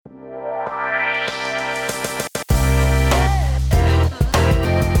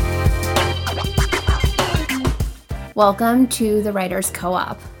Welcome to the Writers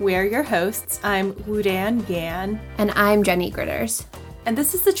Co-op. We're your hosts. I'm Woo-Dan Yan. And I'm Jenny Gritters. And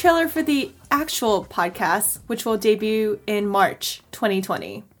this is the trailer for the actual podcast, which will debut in March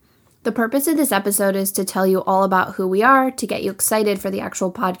 2020. The purpose of this episode is to tell you all about who we are, to get you excited for the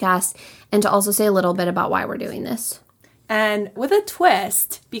actual podcast, and to also say a little bit about why we're doing this. And with a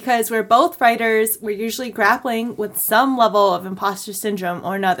twist, because we're both writers, we're usually grappling with some level of imposter syndrome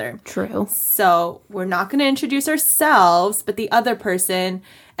or another. True. So we're not going to introduce ourselves, but the other person,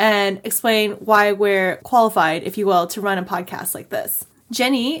 and explain why we're qualified, if you will, to run a podcast like this.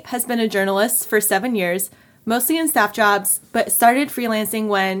 Jenny has been a journalist for 7 years, mostly in staff jobs, but started freelancing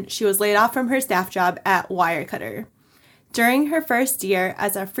when she was laid off from her staff job at Wirecutter. During her first year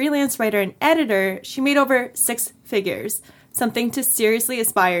as a freelance writer and editor, she made over 6 figures, something to seriously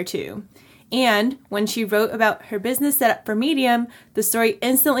aspire to. And when she wrote about her business setup for Medium, the story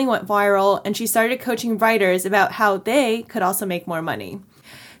instantly went viral and she started coaching writers about how they could also make more money.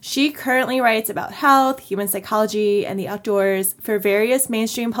 She currently writes about health, human psychology, and the outdoors for various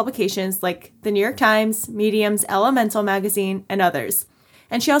mainstream publications like The New York Times, Medium's Elemental magazine, and others.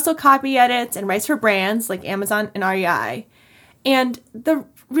 And she also copy edits and writes for brands like Amazon and REI. And the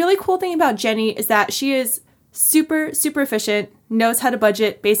really cool thing about Jenny is that she is super efficient, knows how to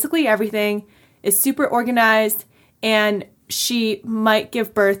budget basically everything, is super organized, and she might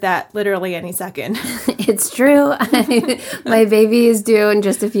give birth at literally any second. It's true. My baby is due in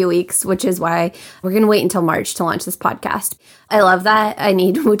just a few weeks, which is why we're going to wait until March to launch this podcast. I love that. I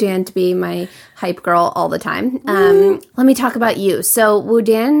need Woo-Dan to be my hype girl all the time. Let me talk about you. So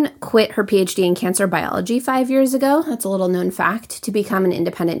Woo-Dan quit her PhD in cancer biology 5 years ago. That's a little known fact, to become an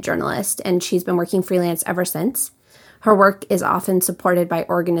independent journalist. And she's been working freelance ever since. Her work is often supported by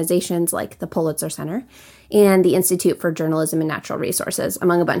organizations like the Pulitzer Center and the Institute for Journalism and Natural Resources,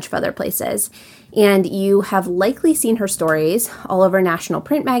 among a bunch of other places. And you have likely seen her stories all over national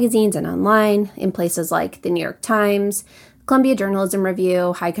print magazines and online in places like the New York Times, Columbia Journalism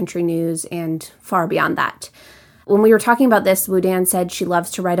Review, High Country News, and far beyond that. When we were talking about this, Woo-Dan said she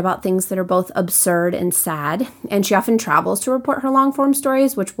loves to write about things that are both absurd and sad, and she often travels to report her long-form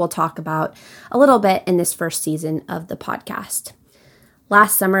stories, which we'll talk about a little bit in this first season of the podcast.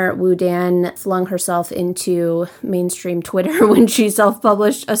 Last summer, Woo-Dan flung herself into mainstream Twitter when she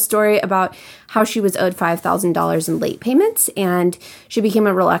self-published a story about how she was owed $5,000 in late payments, and she became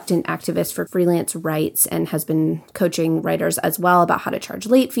a reluctant activist for freelance rights and has been coaching writers as well about how to charge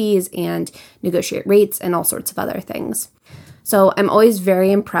late fees and negotiate rates and all sorts of other things. So I'm always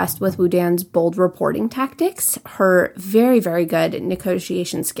very impressed with Woo-Dan's bold reporting tactics, her very good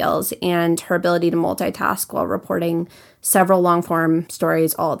negotiation skills, and her ability to multitask while reporting several long-form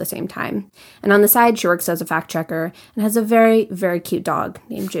stories all at the same time. And on the side, she works as a fact-checker and has a very cute dog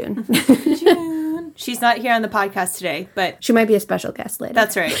named June. June. She's not here on the podcast today, but she might be a special guest later.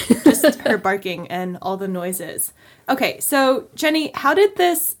 That's right. Just her barking and all the noises. Okay, so Jenny, how did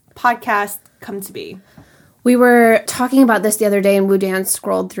this podcast come to be? We were talking about this the other day, and Woo-Dan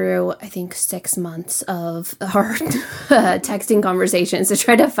scrolled through, I think, 6 months of our texting conversations to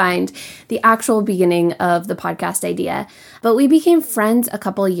try to find the actual beginning of the podcast idea. But we became friends a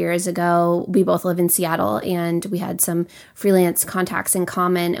couple of years ago. We both live in Seattle, and we had some freelance contacts in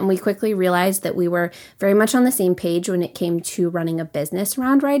common, and we quickly realized that we were very much on the same page when it came to running a business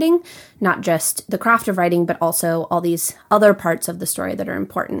around writing, not just the craft of writing, but also all these other parts of the story that are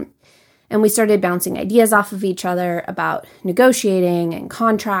important. And we started bouncing ideas off of each other about negotiating and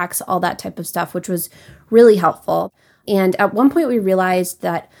contracts, all that type of stuff, which was really helpful. And at one point we realized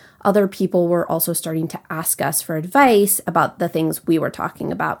that other people were also starting to ask us for advice about the things we were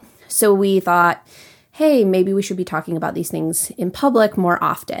talking about. So we thought, hey, maybe we should be talking about these things in public more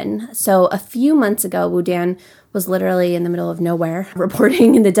often. So a few months ago, Woo-Dan was literally in the middle of nowhere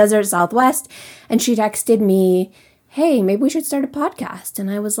reporting in the desert Southwest, and she texted me, hey, maybe we should start a podcast. And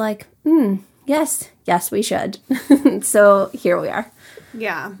I was like, yes, we should. So here we are.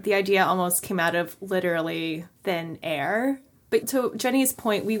 Yeah, the idea almost came out of literally thin air. But to Jenny's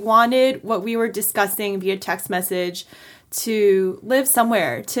point, we wanted what we were discussing via text message to live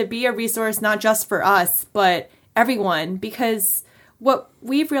somewhere, to be a resource not just for us, but everyone. Because what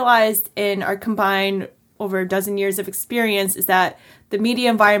we've realized in our combined over a dozen years of experience is that the media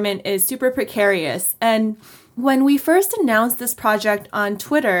environment is super precarious. And when we first announced this project on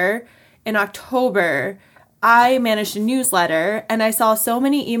Twitter in October, I managed a newsletter and I saw so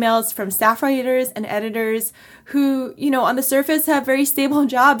many emails from staff writers and editors who, on the surface have very stable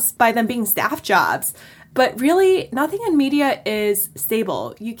jobs by them being staff jobs. But really, nothing in media is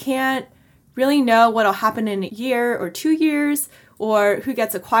stable. You can't really know what'll happen in a year or 2 years or who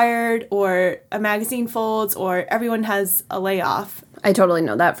gets acquired, or a magazine folds, or everyone has a layoff. I totally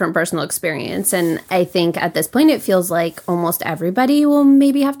know that from personal experience. And I think at this point, it feels like almost everybody will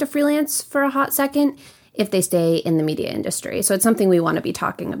maybe have to freelance for a hot second if they stay in the media industry. So it's something we want to be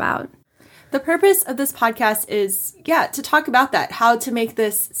talking about. The purpose of this podcast is, to talk about that, how to make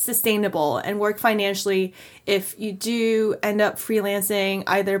this sustainable and work financially if you do end up freelancing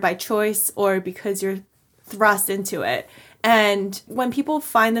either by choice or because you're thrust into it. And when people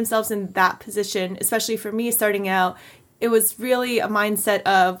find themselves in that position, especially for me starting out, it was really a mindset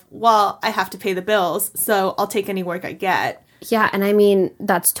of, well, I have to pay the bills, so I'll take any work I get. Yeah, and I mean,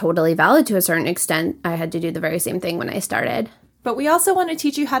 that's totally valid to a certain extent. I had to do the very same thing when I started. But we also want to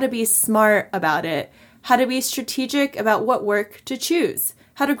teach you how to be smart about it, how to be strategic about what work to choose,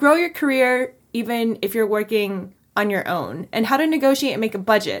 how to grow your career even if you're working on your own, and how to negotiate and make a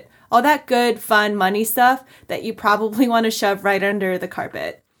budget. All that good, fun, money stuff that you probably want to shove right under the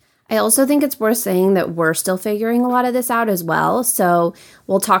carpet. I also think it's worth saying that we're still figuring a lot of this out as well. So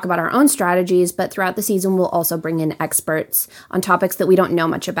we'll talk about our own strategies, but throughout the season, we'll also bring in experts on topics that we don't know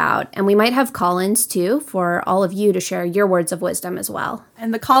much about. And we might have call-ins too for all of you to share your words of wisdom as well.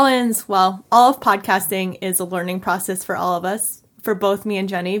 And the call-ins, well, all of podcasting is a learning process for all of us, for both me and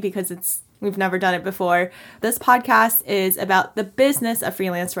Jenny, because we've never done it before. This podcast is about the business of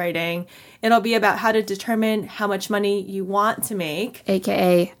freelance writing. It'll be about how to determine how much money you want to make.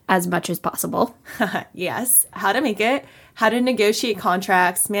 AKA as much as possible. Yes, how to make it, how to negotiate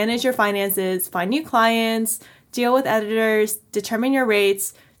contracts, manage your finances, find new clients, deal with editors, determine your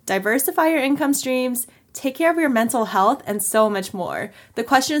rates, diversify your income streams, take care of your mental health, and so much more. The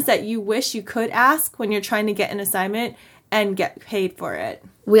questions that you wish you could ask when you're trying to get an assignment and get paid for it.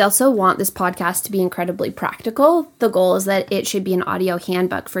 We also want this podcast to be incredibly practical. The goal is that it should be an audio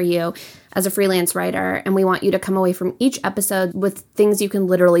handbook for you as a freelance writer, and we want you to come away from each episode with things you can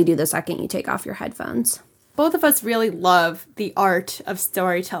literally do the second you take off your headphones. Both of us really love the art of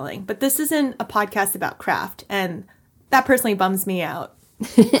storytelling, but this isn't a podcast about craft, and that personally bums me out.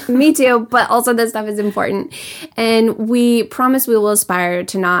 Me too, but also this stuff is important. And we promise we will aspire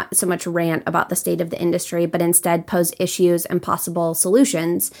to not so much rant about the state of the industry, but instead pose issues and possible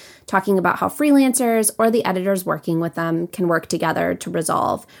solutions, talking about how freelancers or the editors working with them can work together to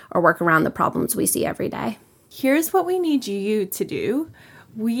resolve or work around the problems we see every day. Here's what we need you to do.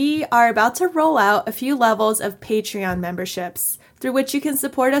 We are about to roll out a few levels of Patreon memberships through which you can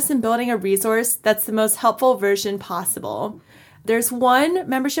support us in building a resource that's the most helpful version possible. There's one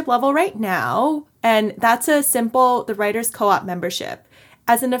membership level right now, and that's a simple The Writers Co-op membership.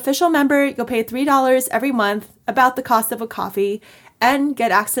 As an official member, you'll pay $3 every month, about the cost of a coffee, and get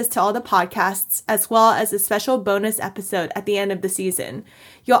access to all the podcasts, as well as a special bonus episode at the end of the season.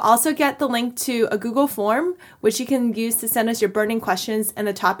 You'll also get the link to a Google form, which you can use to send us your burning questions and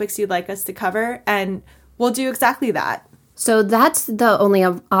the topics you'd like us to cover, and we'll do exactly that. So that's the only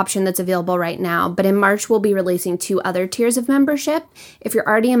option that's available right now, but in March we'll be releasing 2 other tiers of membership. If you're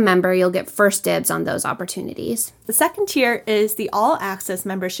already a member, you'll get first dibs on those opportunities. The second tier is the All Access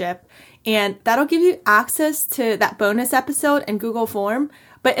membership, and that'll give you access to that bonus episode and Google form,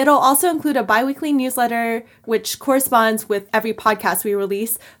 but it'll also include a bi-weekly newsletter, which corresponds with every podcast we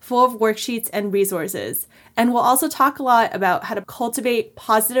release, full of worksheets and resources. And we'll also talk a lot about how to cultivate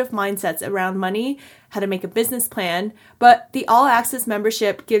positive mindsets around money, how to make a business plan, but the All Access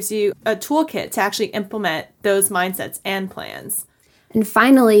membership gives you a toolkit to actually implement those mindsets and plans. And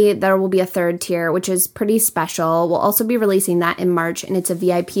finally, there will be a third tier, which is pretty special. We'll also be releasing that in March, and it's a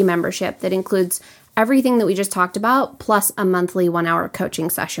VIP membership that includes everything that we just talked about, plus a monthly 1-hour coaching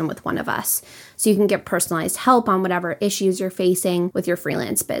session with one of us. So you can get personalized help on whatever issues you're facing with your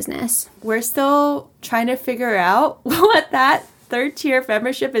freelance business. We're still trying to figure out what that third tier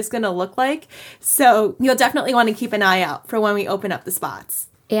membership is going to look like. So you'll definitely want to keep an eye out for when we open up the spots.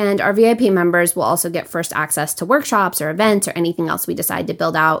 And our VIP members will also get first access to workshops or events or anything else we decide to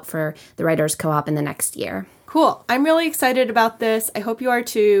build out for the Writers Co-op in the next year. Cool. I'm really excited about this. I hope you are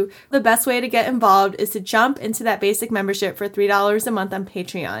too. The best way to get involved is to jump into that basic membership for $3 a month on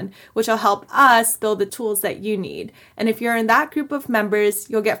Patreon, which will help us build the tools that you need. And if you're in that group of members,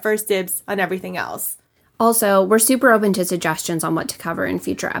 you'll get first dibs on everything else. Also, we're super open to suggestions on what to cover in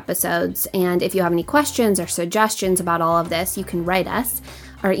future episodes. And if you have any questions or suggestions about all of this, you can write us.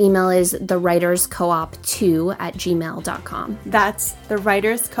 Our email is thewriterscoop2@gmail.com. That's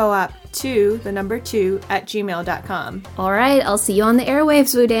thewriterscoop2@gmail.com. All right, I'll see you on the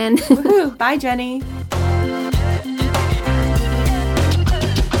airwaves, Woo Dan. Woohoo! Bye, Jenny.